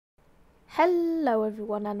Hello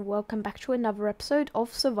everyone and welcome back to another episode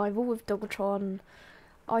of Survival with Dogatron.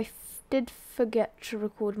 I did forget to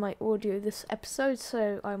record my audio this episode,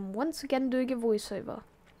 so I'm once again doing a voiceover.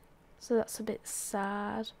 So that's a bit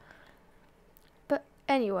sad. But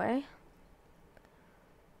anyway,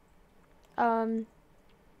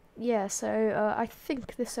 yeah, so I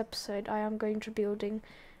think this episode I am going to be building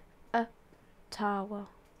a tower.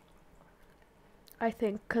 I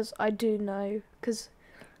think, because I do know, because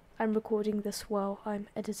I'm recording this while I'm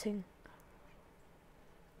editing.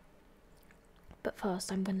 But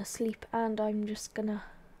first I'm gonna sleep and I'm just gonna,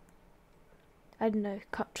 I don't know,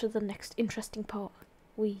 cut to the next interesting part.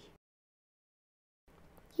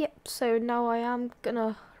 Yep, so now I am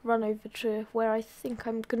gonna run over to where I think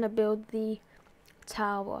I'm gonna build the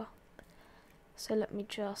tower. So let me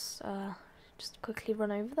just quickly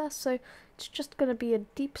run over there. So it's just gonna be a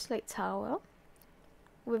deep slate tower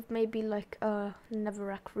with maybe like a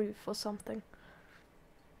netherrack roof or something.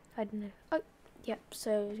 I don't know. Oh, yep,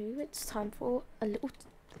 so it's time for a little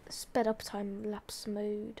sped up time lapse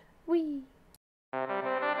mode. Whee!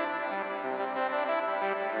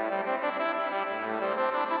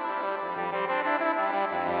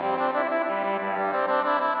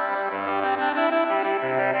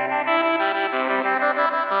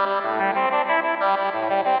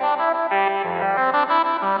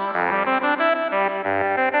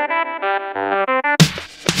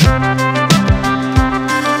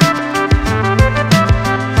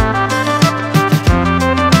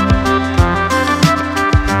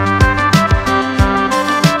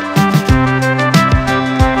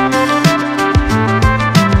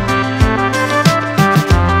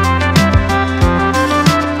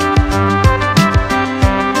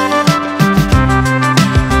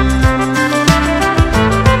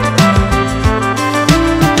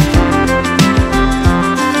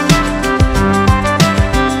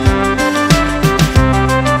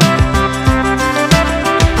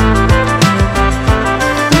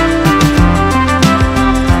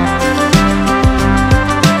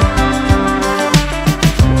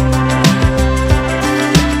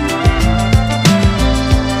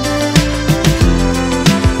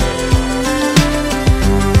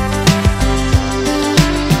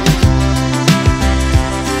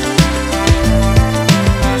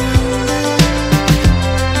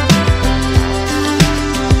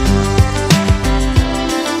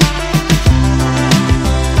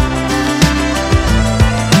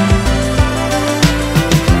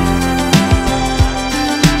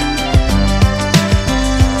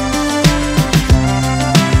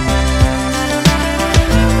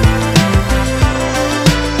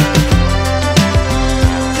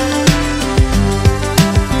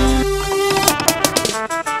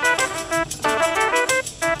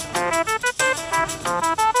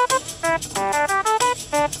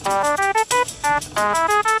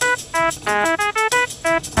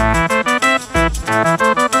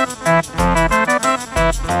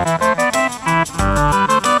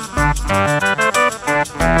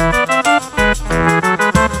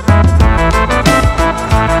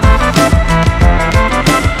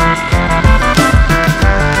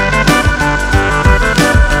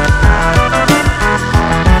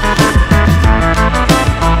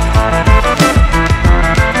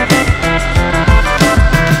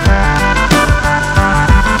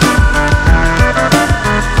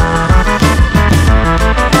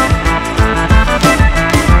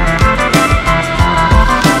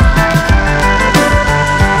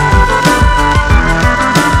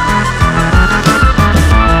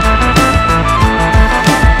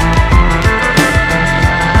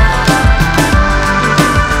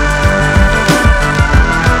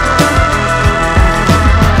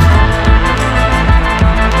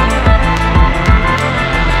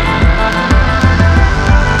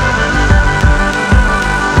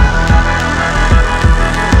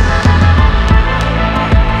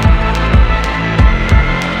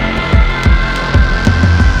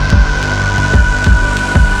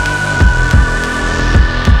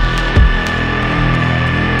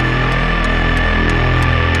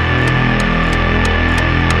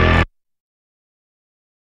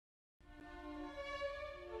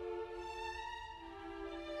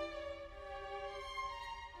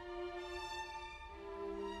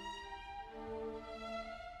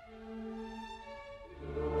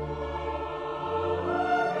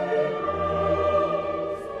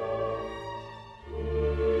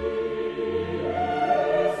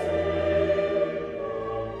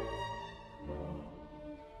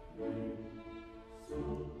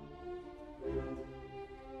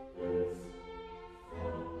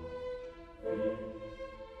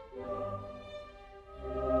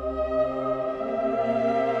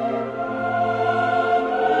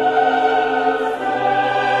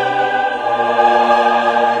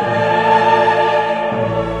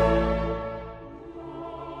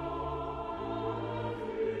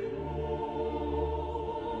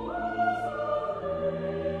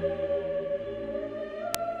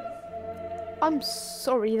 I'm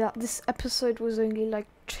sorry that this episode was only like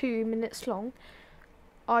 2 minutes long.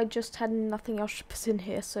 I just had nothing else to put in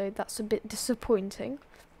here, so that's a bit disappointing.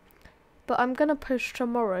 But I'm gonna post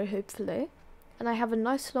tomorrow, hopefully. And I have a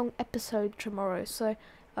nice long episode tomorrow, so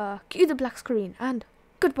cue the black screen and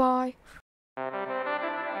goodbye.